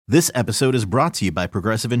This episode is brought to you by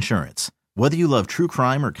Progressive Insurance. Whether you love true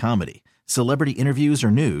crime or comedy, celebrity interviews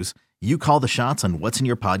or news, you call the shots on what's in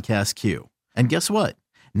your podcast queue. And guess what?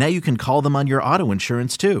 Now you can call them on your auto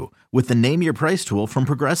insurance too with the Name Your Price tool from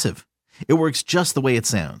Progressive. It works just the way it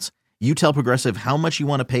sounds. You tell Progressive how much you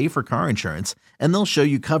want to pay for car insurance, and they'll show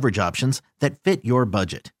you coverage options that fit your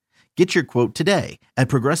budget. Get your quote today at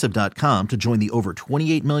Progressive.com to join the over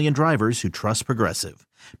 28 million drivers who trust Progressive.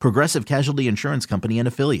 Progressive Casualty Insurance Company and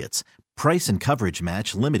Affiliates. Price and coverage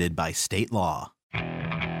match limited by state law.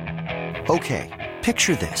 Okay,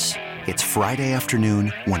 picture this. It's Friday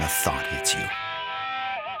afternoon when a thought hits you.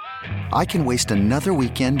 I can waste another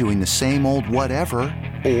weekend doing the same old whatever,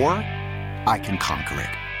 or I can conquer it.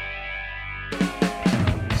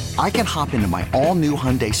 I can hop into my all-new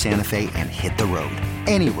Hyundai Santa Fe and hit the road.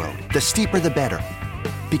 Any road. The steeper, the better.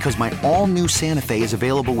 Because my all-new Santa Fe is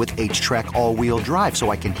available with H-Track all-wheel drive,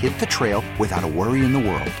 so I can hit the trail without a worry in the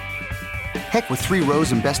world. Heck, with 3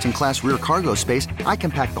 rows and best-in-class rear cargo space, I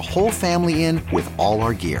can pack the whole family in with all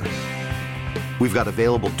our gear. We've got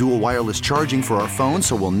available dual wireless charging for our phones,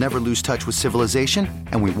 so we'll never lose touch with civilization,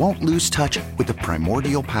 and we won't lose touch with the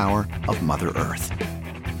primordial power of Mother Earth.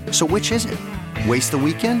 So which is it? Waste the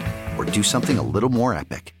weekend or do something a little more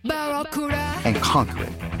epic? And conquer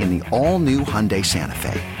it in the all-new Hyundai Santa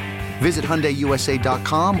Fe. Visit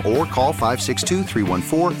HyundaiUSA.com or call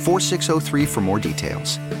 562-314-4603 for more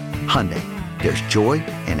details. Hyundai, there's joy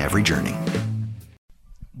in every journey.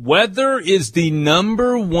 Weather is the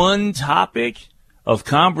number one topic of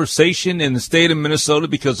conversation in the state of Minnesota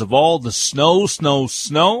because of all the snow,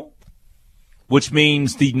 which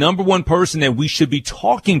means the number one person that we should be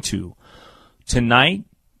talking to tonight,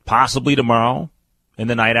 possibly tomorrow, and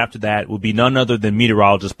the night after that would be none other than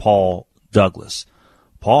meteorologist Paul Douglas.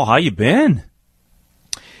 Paul, how you been?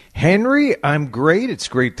 Henry, I'm great. It's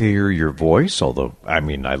great to hear your voice, although, I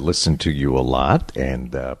listen to you a lot,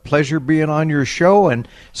 and pleasure being on your show, and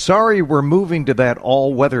sorry we're moving to that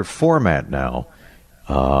all-weather format now.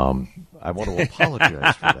 I want to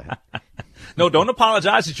apologize for that. No, don't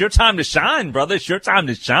apologize. It's your time to shine, brother. It's your time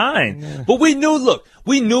to shine. Yeah. But we knew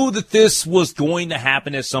that this was going to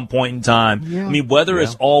happen at some point in time. Yeah. Weather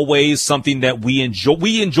is always something that we enjoy.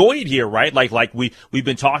 We enjoy it here, right? Like we've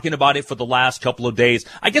been talking about it for the last couple of days.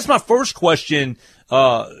 I guess my first question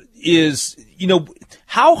is,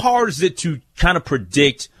 how hard is it to kind of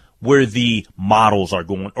predict where the models are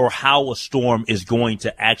going or how a storm is going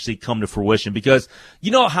to actually come to fruition? Because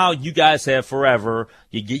you know how you guys have forever.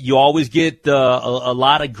 You always get a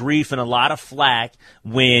lot of grief and a lot of flack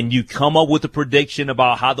when you come up with a prediction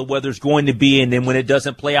about how the weather's going to be, and then when it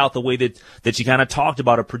doesn't play out the way that you kind of talked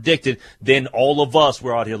about or predicted, then all of us,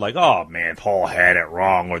 we're out here like, oh, man, Paul had it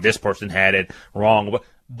wrong or this person had it wrong.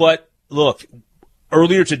 But look,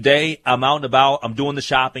 earlier today, I'm out and about. I'm doing the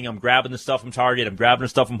shopping. I'm grabbing the stuff from Target. I'm grabbing the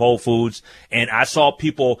stuff from Whole Foods. And I saw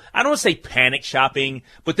people, I don't want to say panic shopping,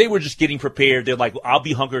 but they were just getting prepared. They're like, I'll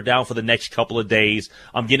be hunkered down for the next couple of days.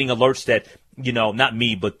 I'm getting alerts that, not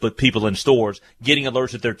me, but people in stores, getting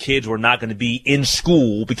alerts that their kids were not going to be in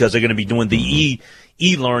school because they're going to be doing the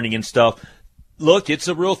e-learning and stuff. Look, it's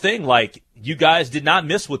a real thing. Like, you guys did not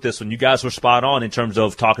miss with this one. You guys were spot on in terms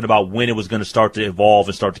of talking about when it was going to start to evolve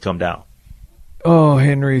and start to come down. Oh,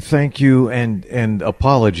 Henry, thank you, and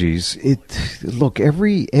apologies. Look,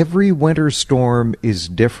 every winter storm is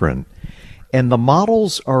different, and the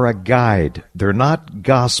models are a guide. They're not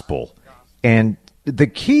gospel. And the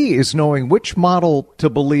key is knowing which model to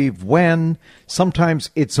believe when. Sometimes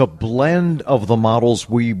it's a blend of the models.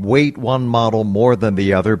 We weight one model more than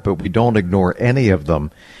the other, but we don't ignore any of them.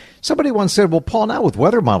 Somebody once said, well, Paul, now with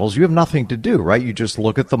weather models, you have nothing to do, right? You just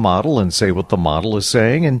look at the model and say what the model is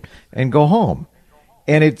saying and go home.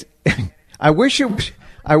 And I wish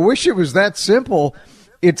it was that simple.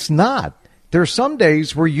 It's not. There are some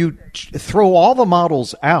days where you throw all the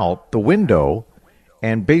models out the window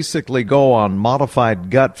and basically go on modified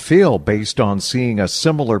gut feel based on seeing a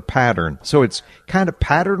similar pattern. So it's kind of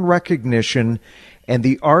pattern recognition, and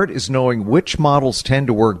the art is knowing which models tend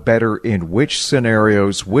to work better in which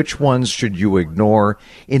scenarios, which ones should you ignore.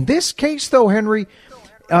 In this case, though, Henry,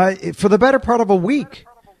 for the better part of a week,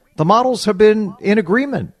 the models have been in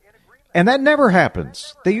agreement, and that never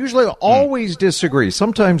happens. They usually always disagree,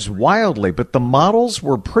 sometimes wildly, but the models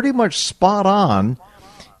were pretty much spot on.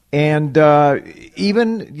 And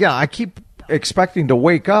I keep expecting to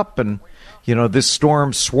wake up and, this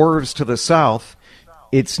storm swerves to the south.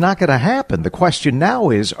 It's not going to happen. The question now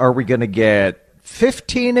is, are we going to get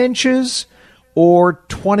 15 inches or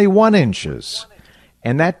 21 inches?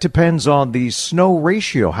 And that depends on the snow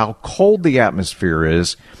ratio, how cold the atmosphere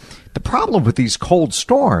is. The problem with these cold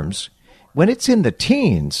storms when it's in the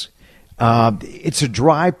teens, it's a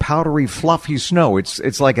dry, powdery, fluffy snow.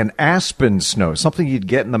 It's like an aspen snow, something you'd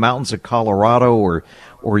get in the mountains of Colorado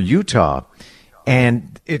or Utah.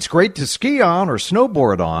 And it's great to ski on or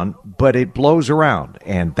snowboard on, but it blows around.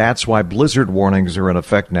 And that's why blizzard warnings are in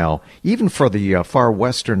effect now, even for the far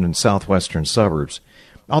western and southwestern suburbs.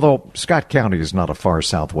 Although Scott County is not a far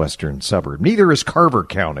southwestern suburb. Neither is Carver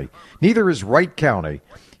County. Neither is Wright County.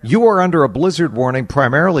 You are under a blizzard warning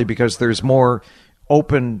primarily because there's more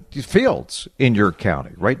open fields in your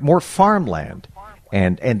county, right? More farmland.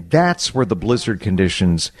 And that's where the blizzard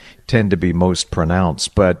conditions tend to be most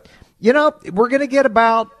pronounced. But we're going to get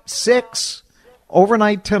about 6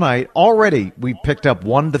 overnight tonight. Already, we picked up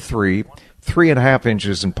 1 to 3, 3.5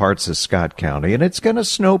 inches in parts of Scott County, and it's going to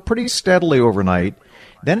snow pretty steadily overnight.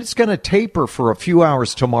 Then it's going to taper for a few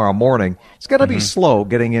hours tomorrow morning. It's going to be slow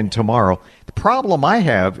getting in tomorrow. The problem I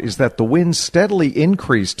have is that the winds steadily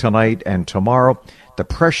increase tonight and tomorrow. The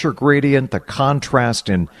pressure gradient, the contrast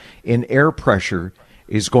in air pressure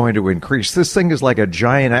is going to increase. This thing is like a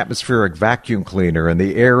giant atmospheric vacuum cleaner, and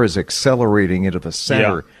the air is accelerating into the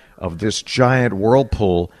center of this giant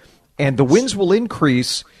whirlpool. And the winds will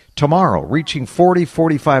increase tomorrow, reaching 40,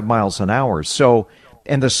 45 miles an hour.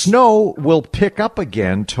 And the snow will pick up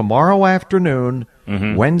again tomorrow afternoon,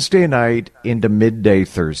 Wednesday night, into midday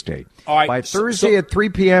Thursday. All right, by Thursday at 3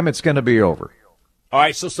 p.m., it's going to be over. All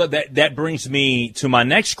right, so that brings me to my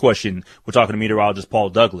next question. We're talking to meteorologist Paul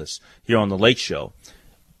Douglas here on the Lake Show.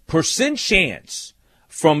 Percent chance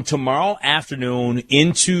from tomorrow afternoon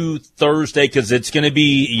into Thursday, because it's going to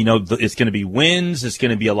be, it's going to be winds, it's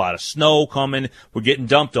going to be a lot of snow coming, we're getting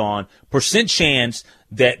dumped on. Percent chance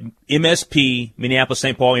that MSP,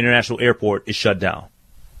 Minneapolis-St. Paul International Airport, is shut down.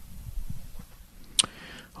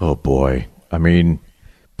 Oh, boy. I mean,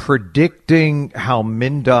 predicting how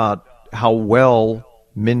well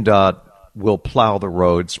MnDOT will plow the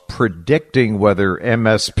roads, predicting whether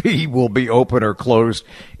MSP will be open or closed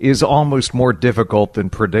is almost more difficult than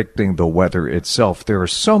predicting the weather itself. There are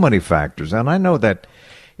so many factors, and I know that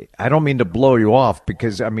I don't mean to blow you off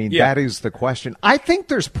because, that is the question. I think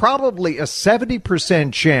there's probably a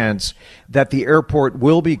 70% chance that the airport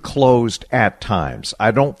will be closed at times.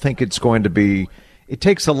 I don't think it's going to be. It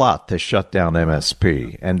takes a lot to shut down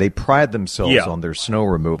MSP, and they pride themselves on their snow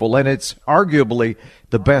removal, and it's arguably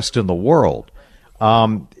the best in the world.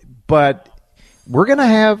 But we're going to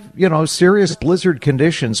have, serious blizzard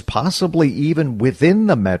conditions, possibly even within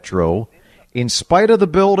the metro. In spite of the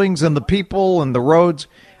buildings and the people and the roads,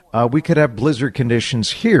 we could have blizzard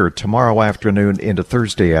conditions here tomorrow afternoon into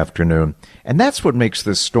Thursday afternoon. And that's what makes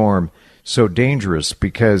this storm so dangerous,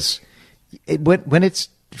 because when it's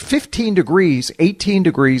 15 degrees, 18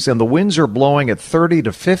 degrees, and the winds are blowing at 30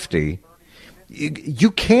 to 50,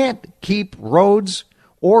 you can't keep roads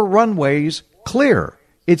or runways clear.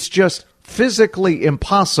 It's just physically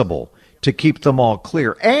impossible to keep them all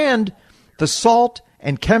clear. And the salt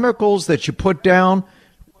and chemicals that you put down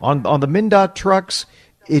on the MnDOT trucks,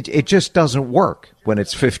 it just doesn't work when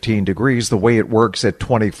it's 15 degrees the way it works at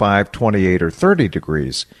 25, 28, or 30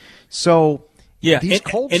 degrees. So these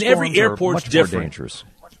cold storms every airport's are much different. more dangerous.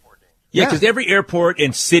 Yeah, because every airport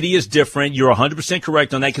and city is different. You're 100%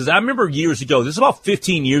 correct on that. Because I remember years ago, this is about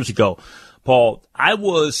 15 years ago, Paul, I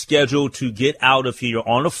was scheduled to get out of here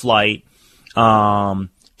on a flight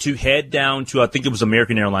to head down to, I think it was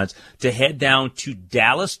American Airlines, to head down to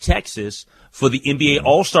Dallas, Texas for the NBA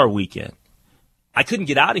All-Star Weekend. I couldn't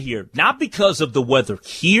get out of here, not because of the weather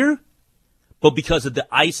here, but because of the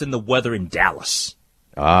ice and the weather in Dallas.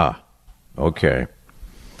 Ah, okay.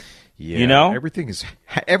 Yeah, everything's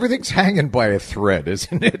hanging by a thread,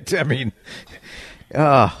 isn't it? I mean,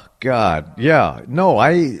 oh God, yeah. No,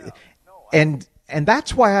 and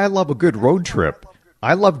that's why I love a good road trip.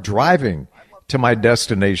 I love driving to my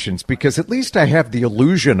destinations because at least I have the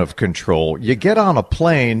illusion of control. You get on a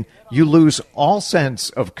plane, you lose all sense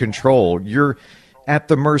of control. You're at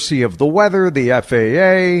the mercy of the weather, the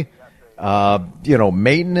FAA,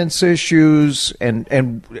 maintenance issues,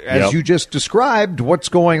 and as you just described, what's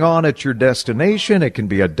going on at your destination. It can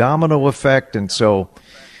be a domino effect. And so,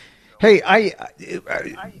 hey,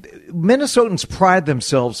 Minnesotans pride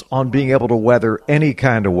themselves on being able to weather any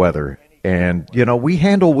kind of weather. And, we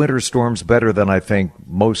handle winter storms better than I think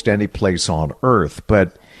most any place on earth.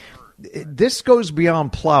 But this goes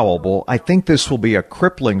beyond plowable. I think this will be a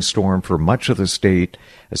crippling storm for much of the state,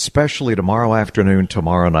 especially tomorrow afternoon,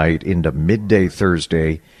 tomorrow night, into midday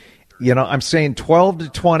Thursday. I'm saying 12 to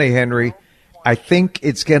 20, Henry. I think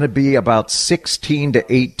it's going to be about 16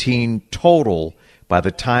 to 18 total by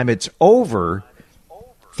the time it's over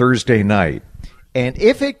Thursday night. And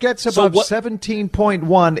if it gets above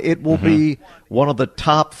 17.1, it will be one of the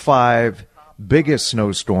top 5 biggest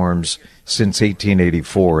snowstorms since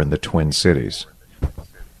 1884 in the Twin Cities.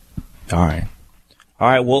 All right.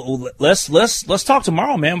 Well, let's talk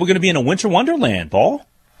tomorrow, man. We're going to be in a winter wonderland, Paul.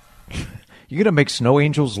 You going to make Snow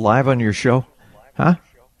Angels live on your show? Huh?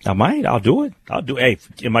 I might. I'll do it. Hey,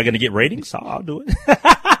 am I going to get ratings? I'll do it.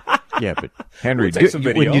 Yeah, but Henry,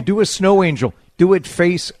 we'll when you do a Snow Angel, do it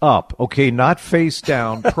face up, okay? Not face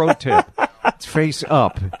down. Pro tip. It's face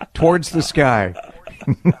up, towards the sky.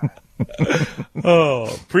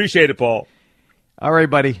 Appreciate it, Paul. All right,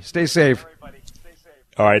 buddy. Stay safe.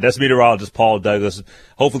 All right, that's meteorologist Paul Douglas.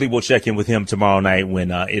 Hopefully we'll check in with him tomorrow night when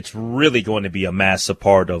it's really going to be a massive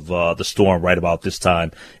part of the storm right about this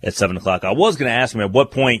time at 7 o'clock. I was going to ask him at what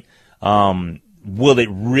point will it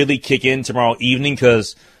really kick in tomorrow evening,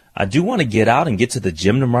 because I do want to get out and get to the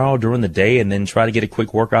gym tomorrow during the day and then try to get a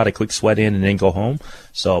quick workout, a quick sweat in, and then go home.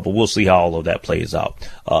 So, but we'll see how all of that plays out.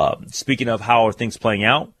 Speaking of how are things playing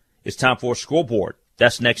out, it's time for a scoreboard.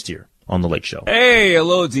 That's next year on The Lake Show. Hey,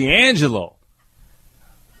 hello, D'Angelo.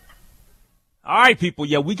 All right, people.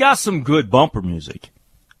 Yeah, we got some good bumper music.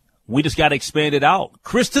 We just got to expand it out.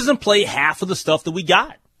 Chris doesn't play half of the stuff that we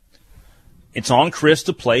got. It's on Chris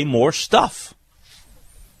to play more stuff.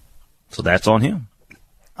 So that's on him.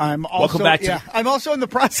 I'm also in the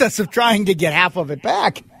process of trying to get half of it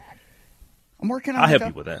back. I'm working on it. I'll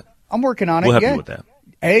help you with that. I'm working on it. We'll help you with that.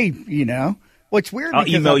 Hey, what's weird? I'll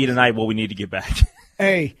email you tonight what we need to get back.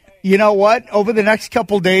 Hey, you know what? Over the next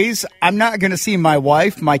couple days, I'm not going to see my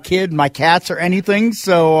wife, my kid, my cats, or anything.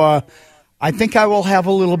 So I think I will have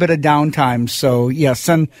a little bit of downtime. So, yeah,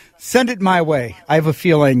 send it my way. I have a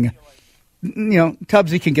feeling,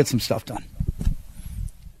 Tubbsy can get some stuff done.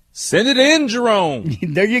 Send it in, Jerome.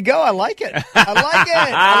 There you go. I like it.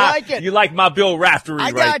 I like it. You like my Bill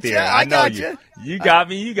Raftery right there. I know you. You got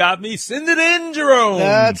me. Send it in, Jerome.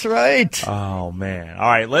 That's right. Oh, man. All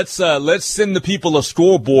right, let's send the people a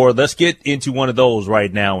scoreboard. Let's get into one of those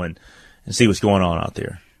right now and see what's going on out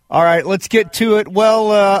there. All right, let's get to it.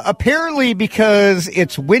 Well, apparently because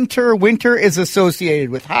it's winter is associated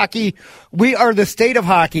with hockey. We are the state of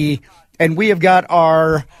hockey, and we have got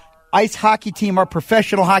our ice hockey team, our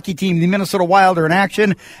professional hockey team, the Minnesota Wild, are in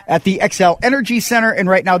action at the XL Energy Center, and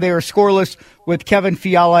right now they are scoreless with Kevin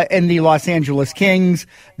Fiala and the Los Angeles Kings.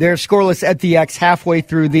 They're scoreless at the X halfway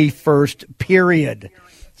through the first period.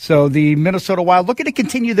 So the Minnesota Wild looking to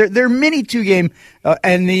continue their mini two-game,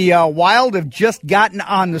 and the Wild have just gotten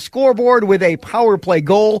on the scoreboard with a power play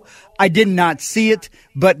goal. I did not see it,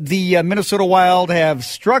 but the Minnesota Wild have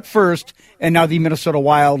struck first, and now the Minnesota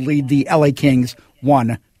Wild lead the LA Kings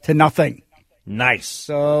 1-0. Nice.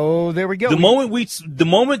 So there we go. The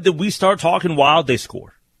moment that we start talking Wild, they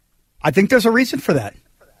score. I think there's a reason for that.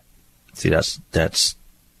 See, that's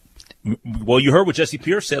well, you heard what Jesse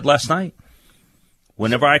Pierce said last night.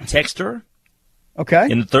 Whenever I text her, okay,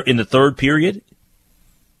 in the third period,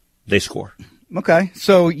 they score. Okay,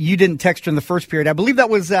 so you didn't text her in the first period. I believe that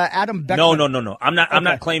was Adam Beckman. No. I'm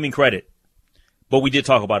not claiming credit, but we did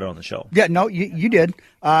talk about it on the show. Yeah, no, you did.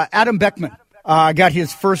 Adam Beckman got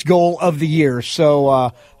his first goal of the year.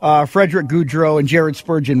 So Frederick Goudreau and Jared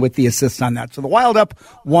Spurgeon with the assists on that. So the Wild up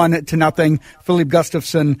 1-0. Philipp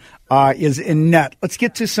Gustafsson is in net. Let's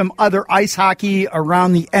get to some other ice hockey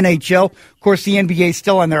around the NHL. Of course, the NBA is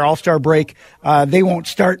still on their All-Star break. They won't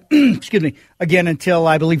start, again until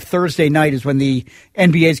I believe Thursday night is when the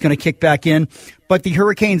NBA is going to kick back in. But the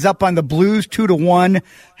Hurricanes up on the Blues 2-1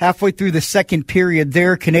 halfway through the second period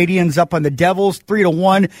there. Canadians up on the Devils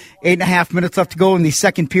 3-1, 8.5 minutes left to go in the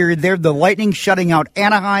second period there. The Lightning shutting out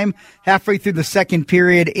Anaheim halfway through the second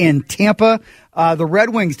period in Tampa. The Red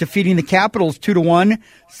Wings defeating the Capitals 2-1,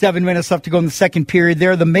 7 minutes left to go in the second period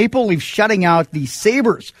there. The Maple Leafs shutting out the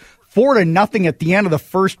Sabres 4-0 at the end of the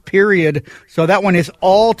first period. So that one is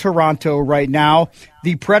all Toronto right now.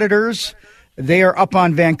 The Predators, they are up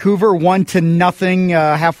on Vancouver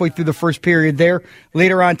 1-0 halfway through the first period there.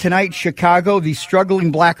 Later on tonight, Chicago, the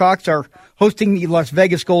struggling Blackhawks are hosting the Las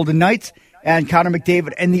Vegas Golden Knights, and Connor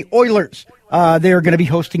McDavid and the Oilers, they are going to be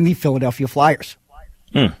hosting the Philadelphia Flyers.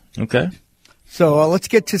 Okay. So let's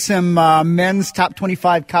get to some men's top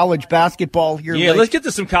 25 college basketball here. Yeah, let's get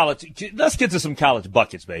to some college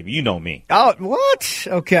buckets, baby. You know me. Oh, what?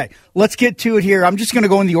 Okay, let's get to it here. I'm just going to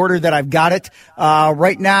go in the order that I've got it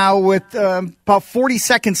right now with about 40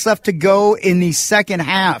 seconds left to go in the second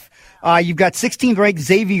half. You've got 16th ranked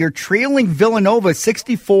Xavier trailing Villanova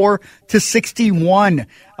 64-61.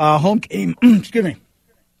 Home game,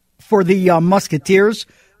 for the Musketeers.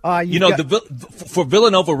 For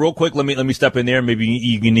Villanova, real quick, let me step in there. Maybe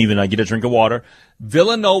you can even get a drink of water.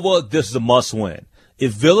 Villanova, this is a must-win.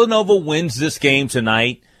 If Villanova wins this game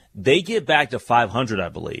tonight, they get back to 500, I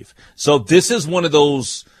believe. So this is one of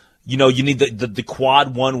those, you need the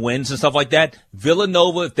quad one wins and stuff like that.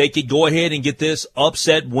 Villanova, if they could go ahead and get this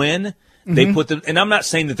upset win, they put them. And I'm not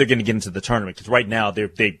saying that they're going to get into the tournament because right now they're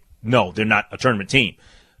not a tournament team,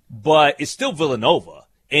 but it's still Villanova.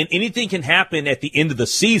 And anything can happen at the end of the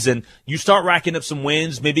season. You start racking up some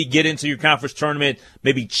wins, maybe get into your conference tournament,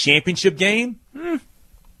 maybe championship game. You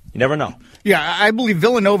never know. Yeah, I believe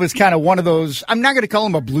Villanova is kind of one of those, I'm not going to call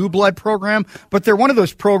them a blue blood program, but they're one of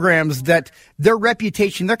those programs that their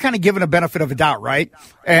reputation, they're kind of given a benefit of a doubt, right?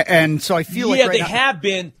 And so I feel like they have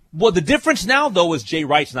been. Well, the difference now, though, is Jay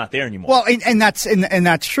Wright's not there anymore. Well, and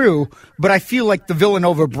that's true, but I feel like the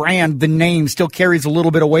Villanova brand, the name, still carries a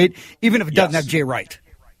little bit of weight, even if it doesn't have Jay Wright.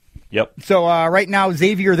 Yep. So right now,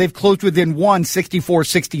 Xavier, they've closed within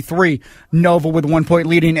 64-63. Nova with 1 point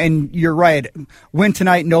leading, and you're right. Win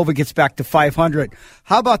tonight, Nova gets back to 500.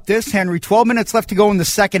 How about this, Henry? 12 minutes left to go in the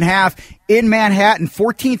second half in Manhattan.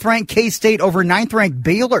 14th-ranked K-State over 9th-ranked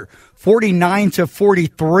Baylor,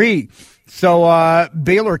 49-43. So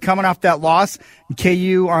Baylor coming off that loss,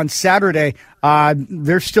 KU on Saturday.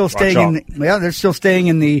 They're still staying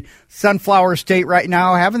in the Sunflower State right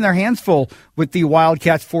now, having their hands full with the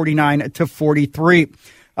Wildcats 49-43.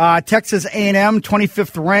 Texas A&M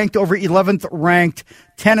 25th ranked over 11th ranked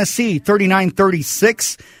Tennessee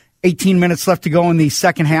 39-36. 18 minutes left to go in the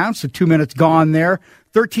second half, so 2 minutes gone there.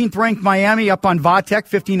 13th ranked Miami up on Vatech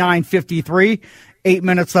 59-53. 8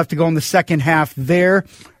 minutes left to go in the second half there.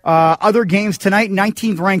 Other games tonight,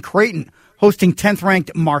 19th ranked Creighton hosting 10th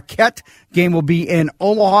ranked Marquette. Game will be in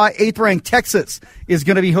Omaha. 8th ranked Texas is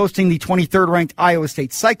going to be hosting the 23rd ranked Iowa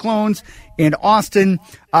State Cyclones in Austin.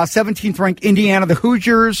 17th ranked Indiana, the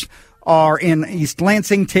Hoosiers are in East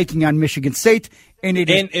Lansing taking on Michigan State. And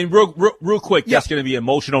real quick, that's going to be an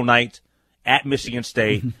emotional night at Michigan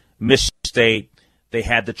State. Michigan State, they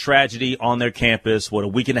had the tragedy on their campus, a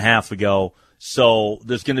week and a half ago. So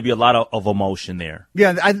there's going to be a lot of emotion there.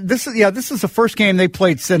 Yeah, this is the first game they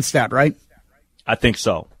played since that, right? I think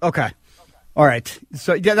so. Okay, all right.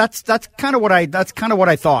 So yeah, that's kind of what I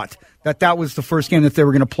thought that was the first game that they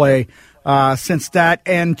were going to play since that.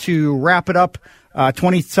 And to wrap it up,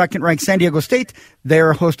 22nd ranked San Diego State,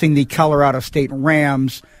 they're hosting the Colorado State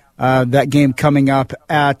Rams. That game coming up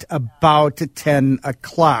at about 10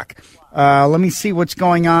 o'clock. Let me see what's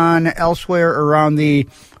going on elsewhere around the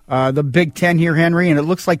Big Ten here, Henry, and it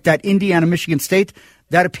looks like that Indiana-Michigan State,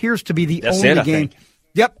 that appears to be the only game.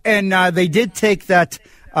 Yep, and they did take that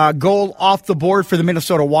goal off the board for the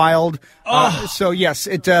Minnesota Wild. So, yes,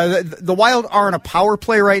 the Wild are on a power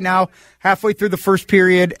play right now, halfway through the first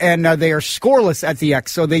period, and they are scoreless at the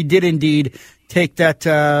X. So they did indeed take that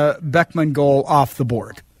Beckman goal off the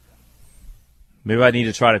board. Maybe I need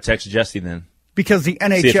to try to text Jesse then. Because the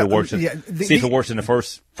NHL, see if it works in the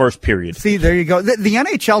first period. See, there you go. The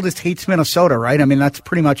NHL just hates Minnesota, right? I mean,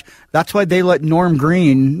 that's why they let Norm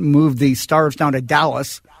Green move the Stars down to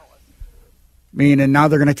Dallas. I mean, and now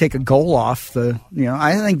they're going to take a goal off I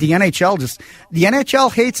think the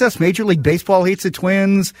NHL hates us. Major League Baseball hates the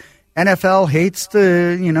Twins. NFL hates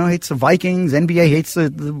the Vikings. NBA hates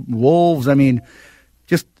the Wolves. I mean,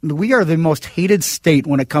 we are the most hated state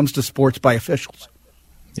when it comes to sports by officials.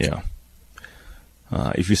 Yeah.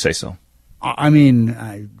 If you say so. I mean,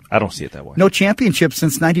 I don't see it that way. No championship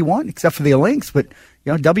since '91, except for the Lynx. But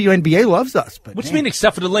WNBA loves us. But what do you mean,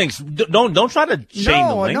 except for the Lynx? Don't try to shame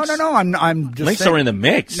the Lynx. No. I'm just Lynx saying, are in the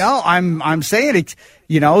mix. No, I'm saying it.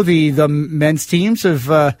 The men's teams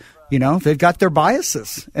have they've got their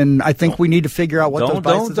biases, and I think we need to figure out what those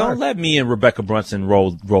biases are. Don't let me and Rebecca Brunson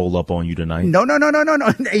roll up on you tonight. No.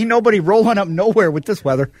 Ain't nobody rolling up nowhere with this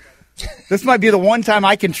weather. This might be the one time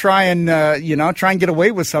I can try and get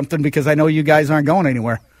away with something because I know you guys aren't going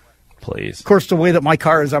anywhere. Please. Of course, the way that my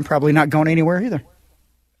car is, I'm probably not going anywhere either.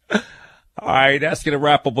 All right, that's going to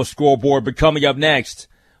wrap up a scoreboard. But coming up next,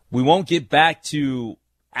 we won't get back to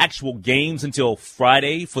actual games until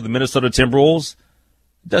Friday for the Minnesota Timberwolves.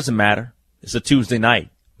 It doesn't matter. It's a Tuesday night.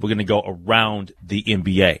 We're going to go around the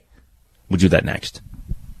NBA. We'll do that next.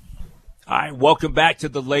 All right, welcome back to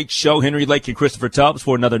the Lake Show. Henry Lake and Christopher Tubbs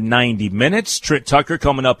for another 90 minutes. Trent Tucker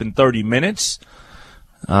coming up in 30 minutes.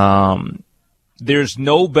 There's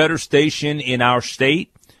no better station in our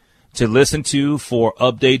state to listen to for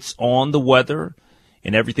updates on the weather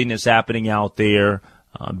and everything that's happening out there.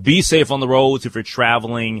 Be safe on the roads if you're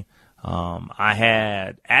traveling. I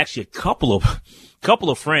had actually a couple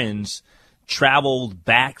of friends traveled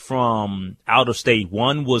back from out of state.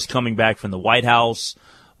 One was coming back from the White House.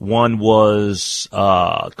 One was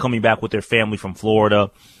coming back with their family from Florida.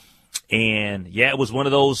 And, yeah, it was one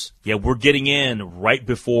of those, we're getting in right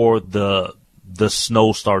before the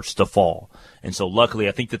snow starts to fall. And so luckily,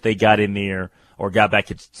 I think that they got in there or got back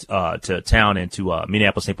to town and to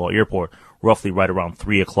Minneapolis-St. Paul Airport roughly right around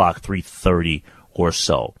 3 o'clock, 3:30 or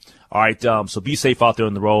so. All right, so be safe out there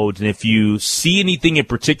on the roads. And if you see anything in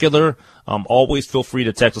particular, always feel free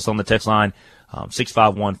to text us on the text line,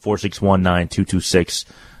 651-461-9226,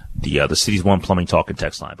 the Cities One Plumbing Talk and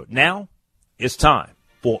text line. But now it's time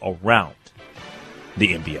for Around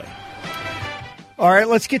the NBA. All right,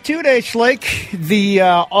 let's get to it, H-Lake. The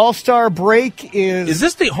All-Star break is... Is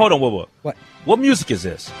this the... Hold on, What? What music is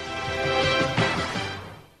this?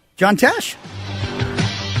 John Tesh.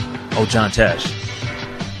 Oh, John Tesh.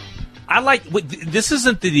 I like... This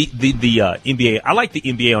isn't the NBA. I like the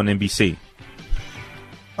NBA on NBC.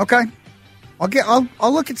 Okay.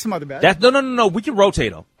 I'll look at some other bets. No. We can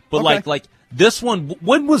rotate them. But Okay. like this one...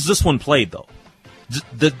 When was this one played, though?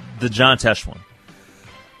 The John Tesh one.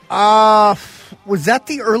 Was that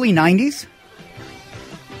the early 90s?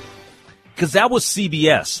 Because that was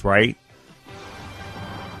CBS, right?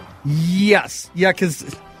 Yes. Yeah,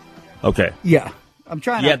 because... Okay. Yeah. I'm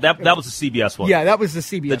trying Yeah, to... that was the CBS one. Yeah, that was the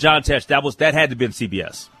CBS. The John Tesh, that had to have been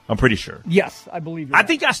CBS. I'm pretty sure. Yes, I believe you're I right.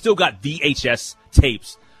 think I still got VHS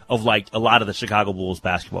tapes of, like, a lot of the Chicago Bulls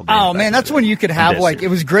basketball games. Oh, man, that's when you could have, like... It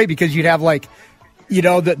was great because you'd have, like... You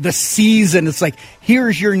know, the season, it's like,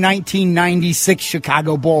 here's your 1996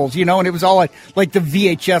 Chicago Bulls, you know, and it was all like the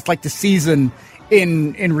VHS, like the season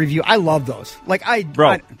in review. I love those. Like,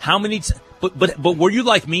 how many, but were you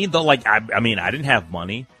like me, though? Like, I mean, I didn't have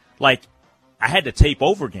money. Like, I had to tape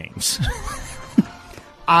over games.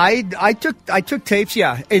 I took tapes,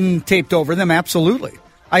 yeah, and taped over them, absolutely.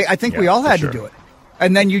 I think we all had to do it.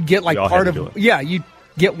 And then you'd get, like, part of, you'd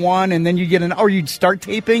get one, and then you'd get or you'd start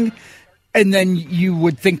taping. And then you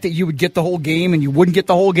would think that you would get the whole game, and you wouldn't get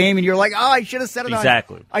the whole game, and you're like, "Oh, I should have set it on.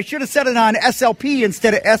 I should have set it on SLP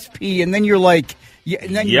instead of SP." And then you're like,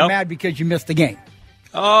 and then you're mad because you missed the game.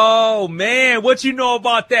 Oh man, what you know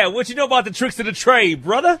about that? What you know about the tricks of the trade,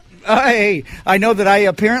 brother? Hey, I know that I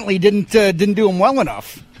apparently didn't do them well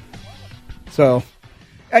enough. So,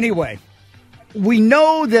 anyway, we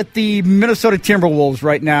know that the Minnesota Timberwolves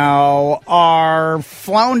right now are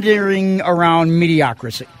floundering around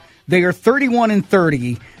mediocrity. They are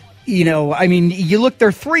 31-30. You know, I mean, you look,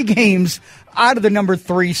 they're 3 games out of the number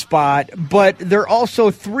 3 spot, but they're also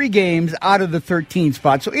 3 games out of the 13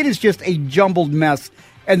 spot. So it is just a jumbled mess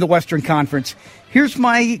in the Western Conference. Here's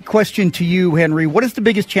my question to you, Henry. What is the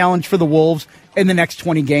biggest challenge for the Wolves in the next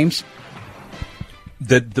 20 games?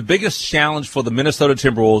 The biggest challenge for the Minnesota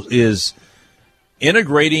Timberwolves is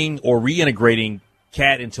integrating or reintegrating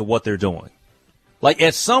Cat into what they're doing. Like,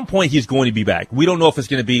 at some point, he's going to be back. We don't know if it's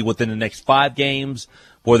going to be within the next 5 games,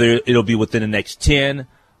 whether it'll be within the next 10.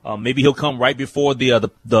 Maybe he'll come right before the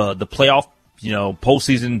playoff,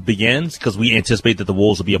 postseason begins, because we anticipate that the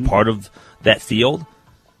Wolves will be a part of that field.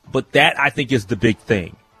 But that, I think, is the big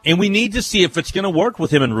thing. And we need to see if it's going to work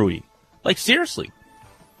with him and Rudy. Like, seriously.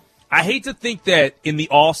 I hate to think that in the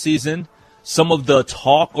offseason, some of the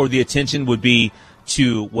talk or the attention would be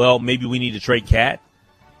to, well, maybe we need to trade Cat.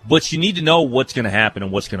 But you need to know what's going to happen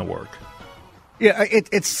and what's going to work. Yeah,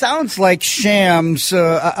 it sounds like Shams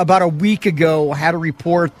about a week ago had a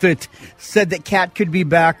report that said that Cat could be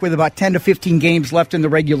back with about 10 to 15 games left in the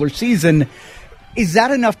regular season. Is that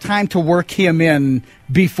enough time to work him in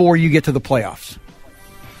before you get to the playoffs?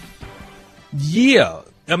 Yeah.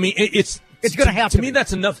 I mean, it's going to have to me,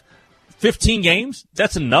 that's enough. 15 games,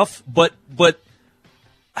 that's enough. But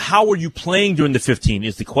how are you playing during the 15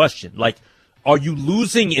 is the question. Like, are you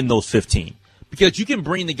losing in those 15? Because you can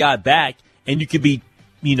bring the guy back and you could be,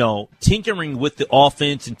 tinkering with the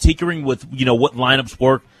offense and tinkering with, what lineups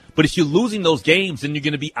work. But if you're losing those games, then you're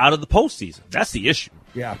going to be out of the postseason. That's the issue.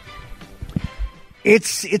 Yeah.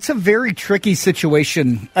 It's a very tricky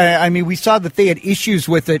situation. I mean, we saw that they had issues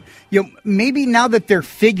with it. Maybe now that they're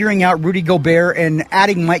figuring out Rudy Gobert and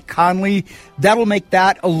adding Mike Conley, that'll make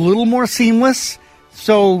that a little more seamless.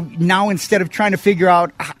 So now instead of trying to figure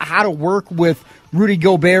out how to work with Rudy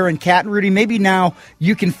Gobert and Cat and Rudy, maybe now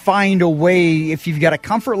you can find a way, if you've got a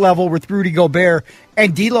comfort level with Rudy Gobert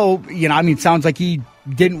and D'Lo, sounds like he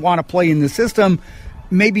didn't want to play in the system.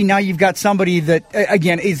 Maybe now you've got somebody that,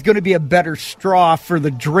 again, is going to be a better straw for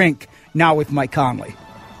the drink now with Mike Conley.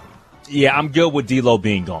 Yeah, I'm good with D'Lo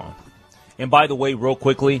being gone. And by the way, real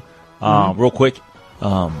quick,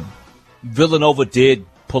 Villanova did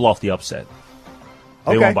pull off the upset.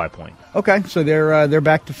 They won by a point. Okay, so they're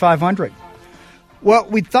back to 500. Well,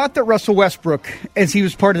 we thought that Russell Westbrook, as he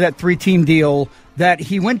was part of that 3-team deal, that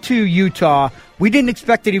he went to Utah. We didn't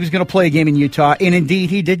expect that he was going to play a game in Utah, and indeed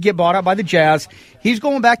he did get bought out by the Jazz. He's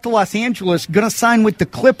going back to Los Angeles, going to sign with the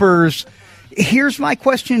Clippers. Here's my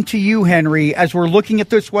question to you, Henry, as we're looking at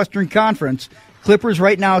this Western Conference. Clippers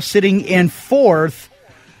right now sitting in 4th.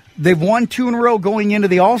 They've won 2 in a row going into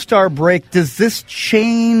the All-Star break. Does this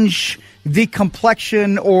change the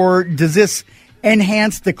complexion, or does this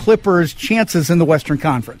enhance the Clippers' chances in the Western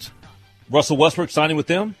Conference? Russell Westbrook signing with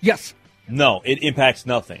them? Yes. No, it impacts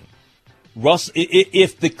nothing.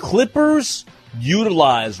 If the Clippers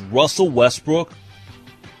utilize Russell Westbrook,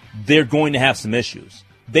 they're going to have some issues.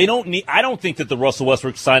 I don't think that the Russell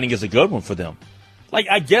Westbrook signing is a good one for them. Like,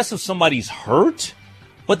 I guess if somebody's hurt,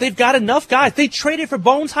 but they've got enough guys. They traded for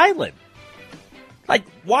Bones Highland. Like,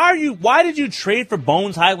 why did you trade for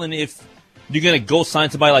Bones Highland if you're going to go sign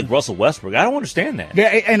somebody like Russell Westbrook? I don't understand that. Yeah,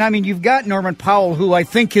 and I mean, you've got Norman Powell, who I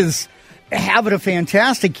think is having a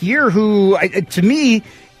fantastic year, who, to me,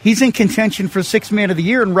 he's in contention for 6th man of the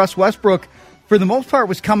year, and Russ Westbrook, for the most part,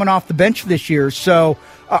 was coming off the bench this year. So,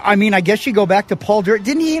 I mean, I guess you go back to Paul George.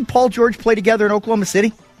 Didn't he and Paul George play together in Oklahoma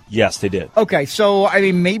City? Yes, they did. Okay, so, I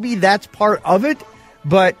mean, maybe that's part of it,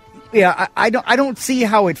 but, yeah, I don't see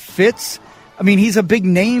how it fits. I mean, he's a big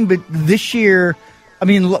name, but this year, I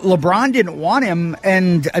mean, LeBron didn't want him,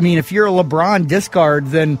 and, I mean, if you're a LeBron discard,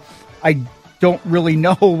 then I don't really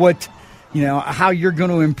know how you're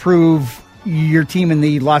going to improve your team in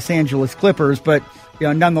the Los Angeles Clippers, but,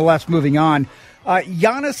 nonetheless, moving on.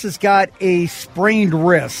 Giannis has got a sprained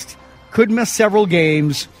wrist, could miss several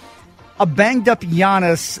games. A banged-up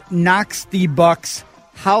Giannis knocks the Bucks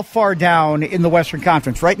how far down in the Western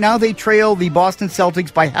Conference? Right now, they trail the Boston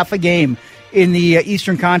Celtics by half a game in the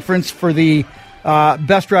Eastern Conference for the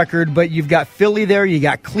best record, but you've got Philly there, you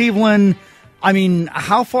got Cleveland. I mean,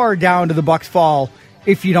 how far down do the Bucks fall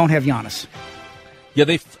if you don't have Giannis?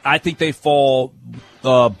 Yeah, I think they fall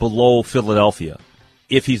below Philadelphia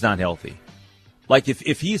if he's not healthy. Like,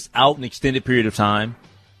 if he's out an extended period of time,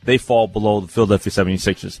 they fall below the Philadelphia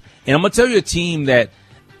 76ers. And I'm going to tell you a team that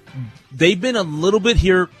they've been a little bit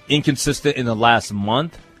here inconsistent in the last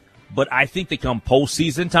month, but I think they come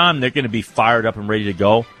postseason time, they're going to be fired up and ready to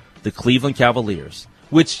go. The Cleveland Cavaliers,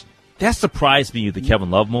 which that surprised me, the Kevin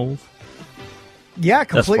Love move. Yeah,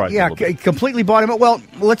 completely bought him up. Well,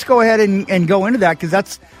 let's go ahead and go into that, because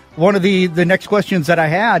that's one of the next questions that I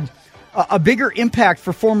had. A bigger impact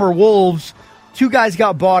for former Wolves. 2 guys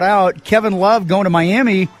got bought out. Kevin Love going to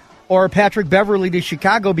Miami, or Patrick Beverley to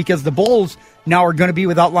Chicago, because the Bulls now are going to be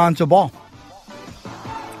without Lonzo Ball.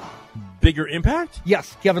 Bigger impact?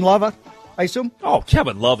 Yes. Kevin Love, I assume? Oh,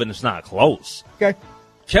 Kevin Love, and it's not close. Okay.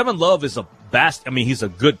 Kevin Love is he's a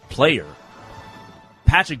good player.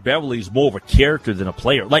 Patrick Beverley is more of a character than a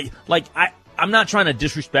player. I'm not trying to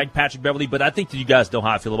disrespect Patrick Beverley, but I think that you guys know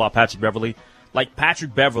how I feel about Patrick Beverley. Like,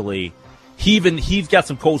 Patrick Beverley, he's got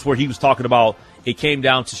some quotes where he was talking about it came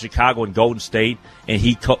down to Chicago and Golden State, and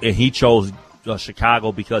he chose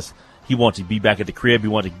Chicago because he wanted to be back at the crib. He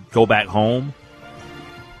wanted to go back home.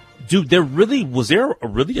 Dude, was there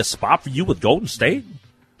really a spot for you with Golden State?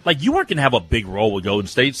 Like, you weren't going to have a big role with Golden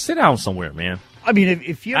State. Sit down somewhere, man. I mean,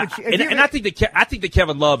 if you have I think that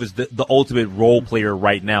Kevin Love is the ultimate role player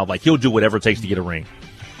right now. Like, he'll do whatever it takes to get a ring.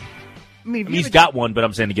 I mean, he's got one, but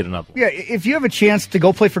I'm saying to get another one. Yeah, if you have a chance to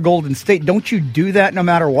go play for Golden State, don't you do that no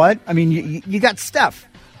matter what? I mean, you got Steph.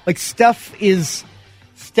 Like, Steph is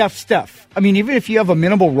Steph. I mean, even if you have a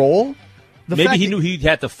minimal role, maybe he knew he'd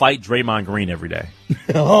have to fight Draymond Green every day.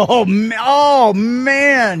 Oh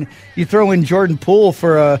man! You throw in Jordan Poole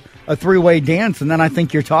for a 3-way dance, and then I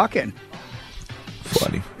think you're talking.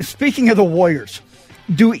 Funny. Speaking of the Warriors,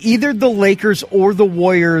 do either the Lakers or the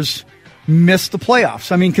Warriors miss the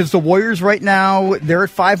playoffs? I mean, because the Warriors right now, they're at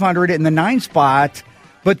 500 in the 9th spot,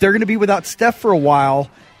 but they're going to be without Steph for a while.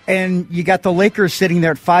 And you got the Lakers sitting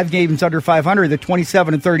there at 5 games under 500, they're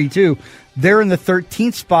 27-32. They're in the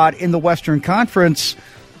 13th spot in the Western Conference.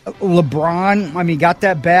 LeBron, I mean, got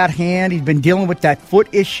that bad hand. He's been dealing with that foot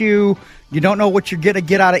issue. You don't know what you're going to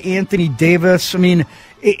get out of Anthony Davis. I mean,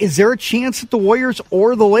 is there a chance that the Warriors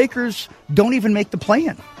or the Lakers don't even make the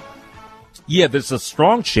play-in? Yeah, there's a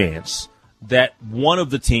strong chance that one of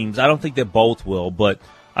the teams, I don't think that both will, but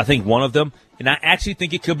I think one of them, and I actually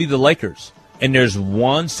think it could be the Lakers. And there's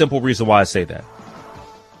one simple reason why I say that.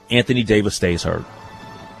 Anthony Davis stays hurt.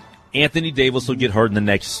 Anthony Davis will get hurt in the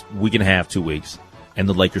next week and a half, 2 weeks, and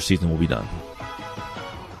the Lakers season will be done.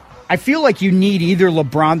 I feel like you need either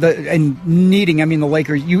LeBron, the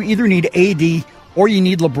Lakers, you either need AD or you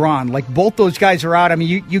need LeBron. Like, both those guys are out. I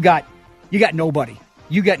mean, you got nobody.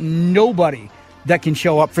 You got nobody that can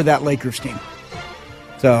show up for that Lakers team.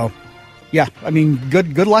 So, yeah, I mean,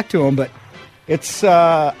 good luck to them, but it's,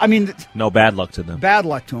 no bad luck to them. Bad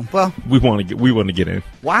luck to them. Well, we want to get in.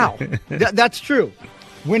 Wow, that's true.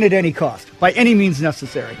 Win at any cost, by any means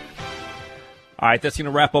necessary. All right, that's going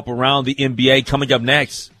to wrap up around the NBA. Coming up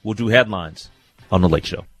next, we'll do headlines on The Lake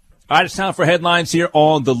Show. All right, it's time for headlines here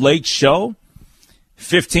on The Lake Show.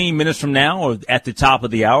 15 minutes from now, or at the top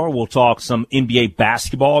of the hour, we'll talk some NBA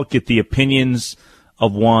basketball, get the opinions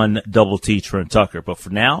of one Double T Trent Tucker. But for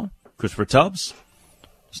now, Christopher Tubbs,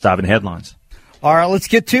 let's dive in headlines. All right, let's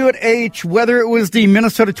get to it, H. Whether it was the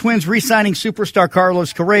Minnesota Twins re-signing superstar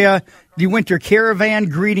Carlos Correa, the Winter Caravan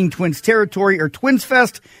greeting Twins territory, or Twins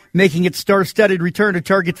Fest making its star-studded return to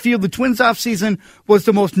Target Field, the Twins offseason was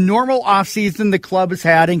the most normal offseason the club has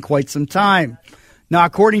had in quite some time. Now,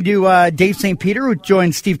 according to Dave St. Peter, who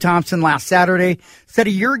joined Steve Thompson last Saturday, said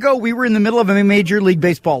a year ago we were in the middle of a Major League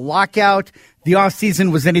Baseball lockout. The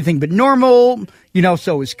offseason was anything but normal.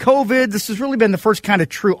 So was COVID. This has really been the first kind of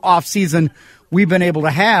true offseason we've been able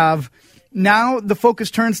to have. Now the focus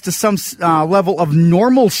turns to some level of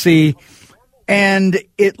normalcy, and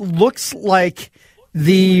it looks like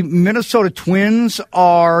the Minnesota Twins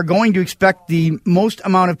are going to expect the most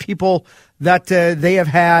amount of people that they have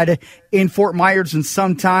had in Fort Myers in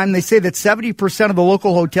some time. They say that 70% of the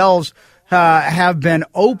local hotels have been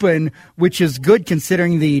open, which is good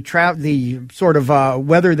considering the sort of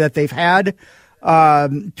weather that they've had.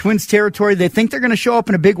 Twins territory, they think they're going to show up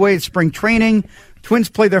in a big way at spring training. Twins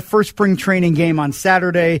play their first spring training game on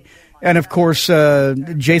Saturday. And, of course,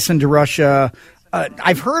 Jason DeRusha,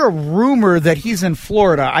 I've heard a rumor that he's in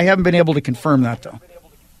Florida. I haven't been able to confirm that, though.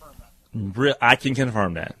 I can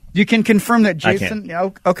confirm that. You can confirm that, Jason? I can. Yeah,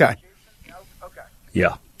 okay.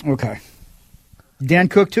 Yeah. Okay. Dan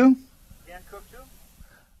Cook, too?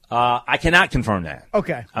 I cannot confirm that.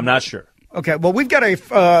 Okay. I'm not sure. Okay, well, we've got a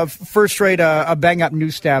first-rate, a bang-up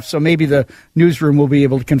news staff, so maybe the newsroom will be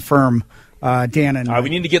able to confirm Dan and. All right, we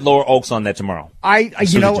need to get Laura Oakes on that tomorrow. I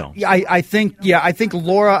think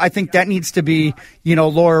Laura. I think that needs to be,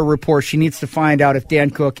 Laura report. She needs to find out if Dan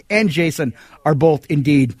Cook and Jason are both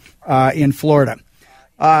indeed in Florida.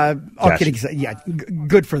 Kidding. Yeah,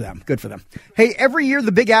 good for them. Good for them. Hey, every year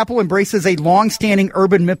the Big Apple embraces a long-standing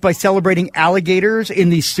urban myth by celebrating alligators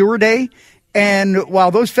in the Sewer Day. And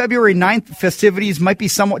while those February 9th festivities might be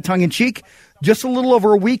somewhat tongue-in-cheek, just a little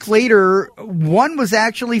over a week later, one was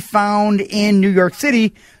actually found in New York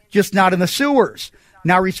City, just not in the sewers.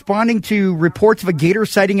 Now, responding to reports of a gator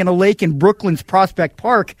sighting in a lake in Brooklyn's Prospect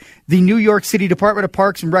Park, the New York City Department of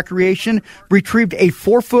Parks and Recreation retrieved a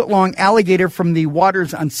 4-foot-long alligator from the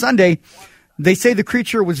waters on Sunday. They say the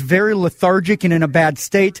creature was very lethargic and in a bad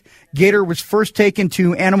state. Gator was first taken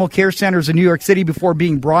to animal care centers in New York City before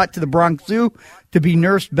being brought to the Bronx Zoo to be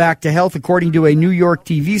nursed back to health, according to a New York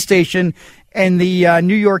TV station. And the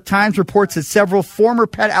New York Times reports that several former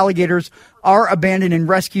pet alligators are abandoned and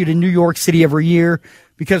rescued in New York City every year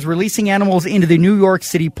because releasing animals into the New York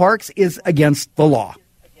City parks is against the law.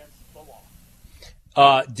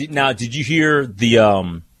 Did you hear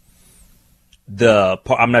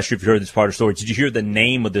I'm not sure if you heard this part of the story. Did you hear the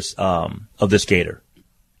name of this gator?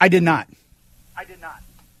 I did not.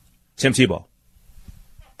 Tim Tebow.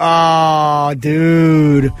 Oh,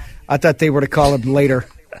 dude. I thought they were to call him later.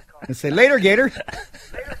 I say, later, Gator.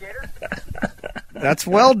 That's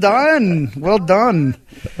well done. Well done.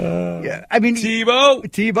 Yeah, I mean,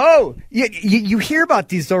 Tebow. You hear about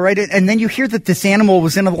these, though, right? And then you hear that this animal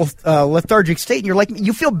was in a lethargic state, and you're like,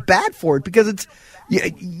 you feel bad for it because it's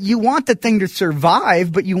you want the thing to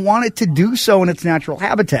survive, but you want it to do so in its natural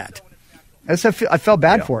habitat. I felt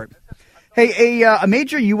bad for it. Hey, a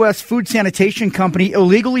major U.S. food sanitation company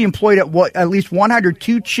illegally employed at least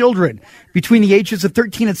 102 children between the ages of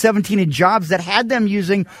 13 and 17 in jobs that had them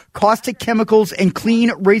using caustic chemicals and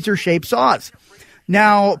clean razor-shaped saws.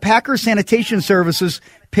 Now, Packer Sanitation Services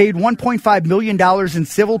paid $1.5 million in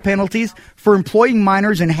civil penalties for employing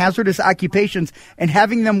minors in hazardous occupations and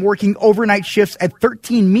having them working overnight shifts at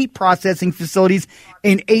 13 meat processing facilities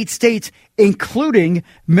in 8 states, including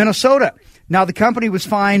Minnesota. Now, the company was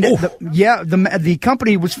fined. The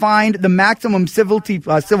company was fined the maximum civil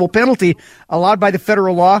penalty allowed by the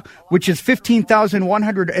federal law, which is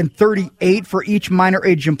 $15,138 for each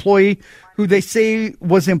minor-age employee who they say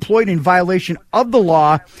was employed in violation of the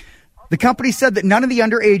law. The company said that none of the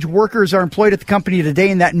underage workers are employed at the company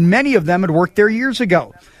today, and that many of them had worked there years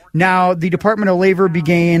ago. Now, the Department of Labor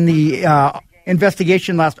began the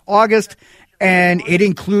investigation last August, and it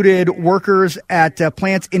included workers at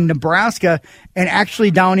plants in Nebraska and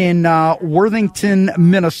actually down in Worthington,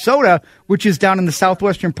 Minnesota, which is down in the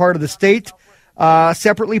southwestern part of the state.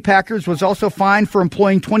 Separately, Packers was also fined for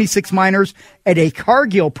employing 26 minors at a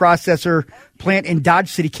Cargill processor plant in Dodge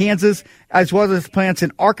City, Kansas, as well as plants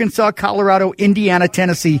in Arkansas, Colorado, Indiana,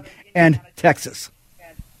 Tennessee, and Texas.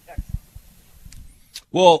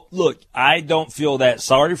 Well, look, I don't feel that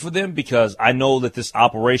sorry for them because I know that this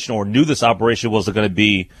operation, or knew this operation, was going to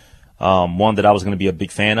be one that I was going to be a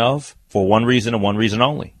big fan of for one reason and one reason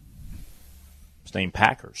only. It's named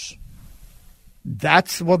Packers. That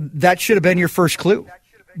should have been your first clue.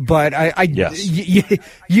 But yes.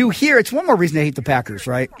 You hear it's one more reason to hate the Packers,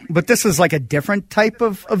 right? But this is like a different type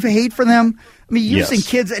of hate for them. I mean, using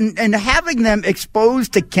kids and having them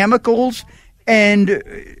exposed to chemicals and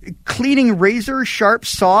cleaning razor sharp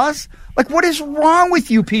saws. Like, what is wrong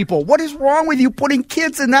with you people? What is wrong with you putting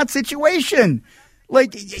kids in that situation?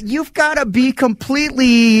 Like, you've got to be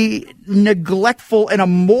completely neglectful and a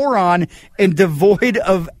moron and devoid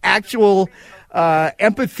of actual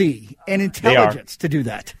empathy and intelligence to do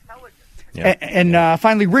that. Yeah. And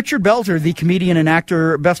finally, Richard Belzer, the comedian and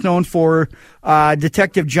actor best known for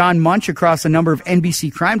Detective John Munch across a number of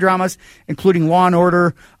NBC crime dramas, including Law &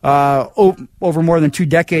 Order, over more than 2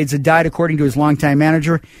 decades, had died, according to his longtime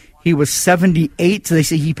manager. He was 78. So they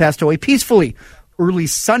say he passed away peacefully early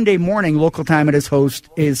Sunday morning, local time, at his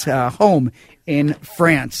home in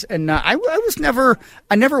France. And I never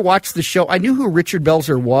watched the show. I knew who Richard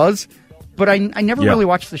Belzer was, but I never really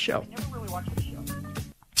watched the show.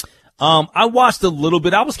 I watched a little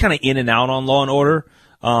bit. I was kind of in and out on Law & Order,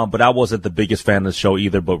 but I wasn't the biggest fan of the show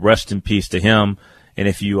either, but rest in peace to him. And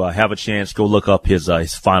if you have a chance, go look up his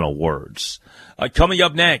final words. Coming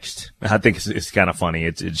up next, I think it's kind of funny.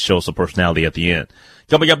 It shows some personality at the end.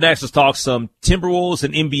 Coming up next, let's talk some Timberwolves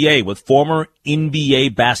and NBA with former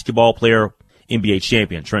NBA basketball player, NBA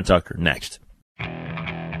champion Trent Tucker. Next.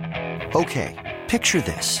 Okay, picture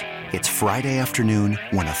this. It's Friday afternoon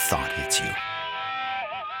when a thought hits you.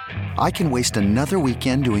 I can waste another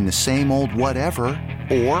weekend doing the same old whatever,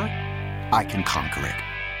 or I can conquer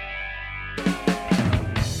it.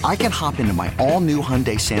 I can hop into my all-new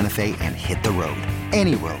Hyundai Santa Fe and hit the road.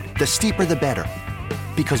 Any road. The steeper, the better.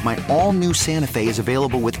 Because my all-new Santa Fe is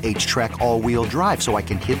available with H-Track all-wheel drive, so I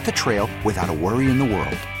can hit the trail without a worry in the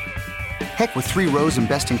world. Heck, with 3 rows and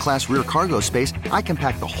best-in-class rear cargo space, I can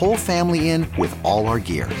pack the whole family in with all our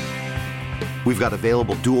gear. We've got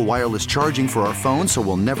available dual wireless charging for our phones, so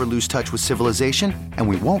we'll never lose touch with civilization, and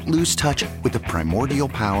we won't lose touch with the primordial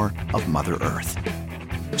power of Mother Earth.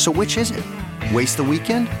 So which is it? Waste the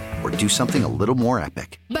weekend or do something a little more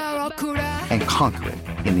epic? And conquer it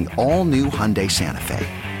in the all-new Hyundai Santa Fe.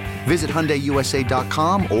 Visit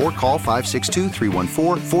HyundaiUSA.com or call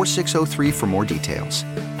 562-314-4603 for more details.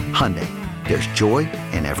 Hyundai, there's joy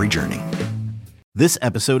in every journey. This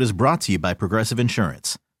episode is brought to you by Progressive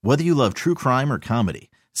Insurance. Whether you love true crime or comedy,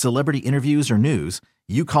 celebrity interviews or news,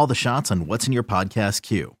 you call the shots on what's in your podcast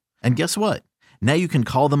queue. And guess what? Now you can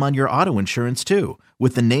call them on your auto insurance too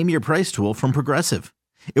with the Name Your Price tool from Progressive.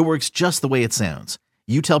 It works just the way it sounds.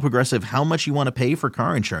 You tell Progressive how much you want to pay for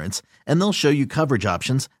car insurance, and they'll show you coverage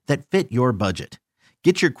options that fit your budget.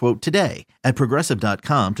 Get your quote today at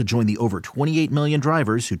Progressive.com to join the over 28 million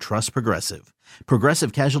drivers who trust Progressive.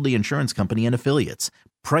 Progressive Casualty Insurance Company and Affiliates.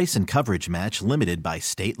 Price and coverage match limited by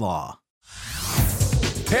state law.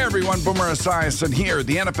 Hey everyone, Boomer Esiason here.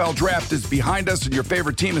 The NFL draft is behind us and your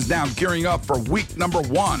favorite team is now gearing up for week number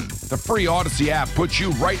 1. The free Odyssey app puts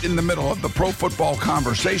you right in the middle of the pro football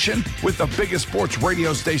conversation with the biggest sports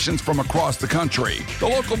radio stations from across the country. The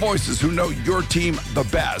local voices who know your team the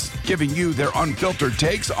best, giving you their unfiltered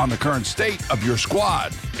takes on the current state of your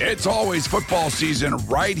squad. It's always football season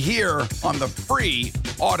right here on the free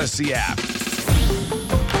Odyssey app.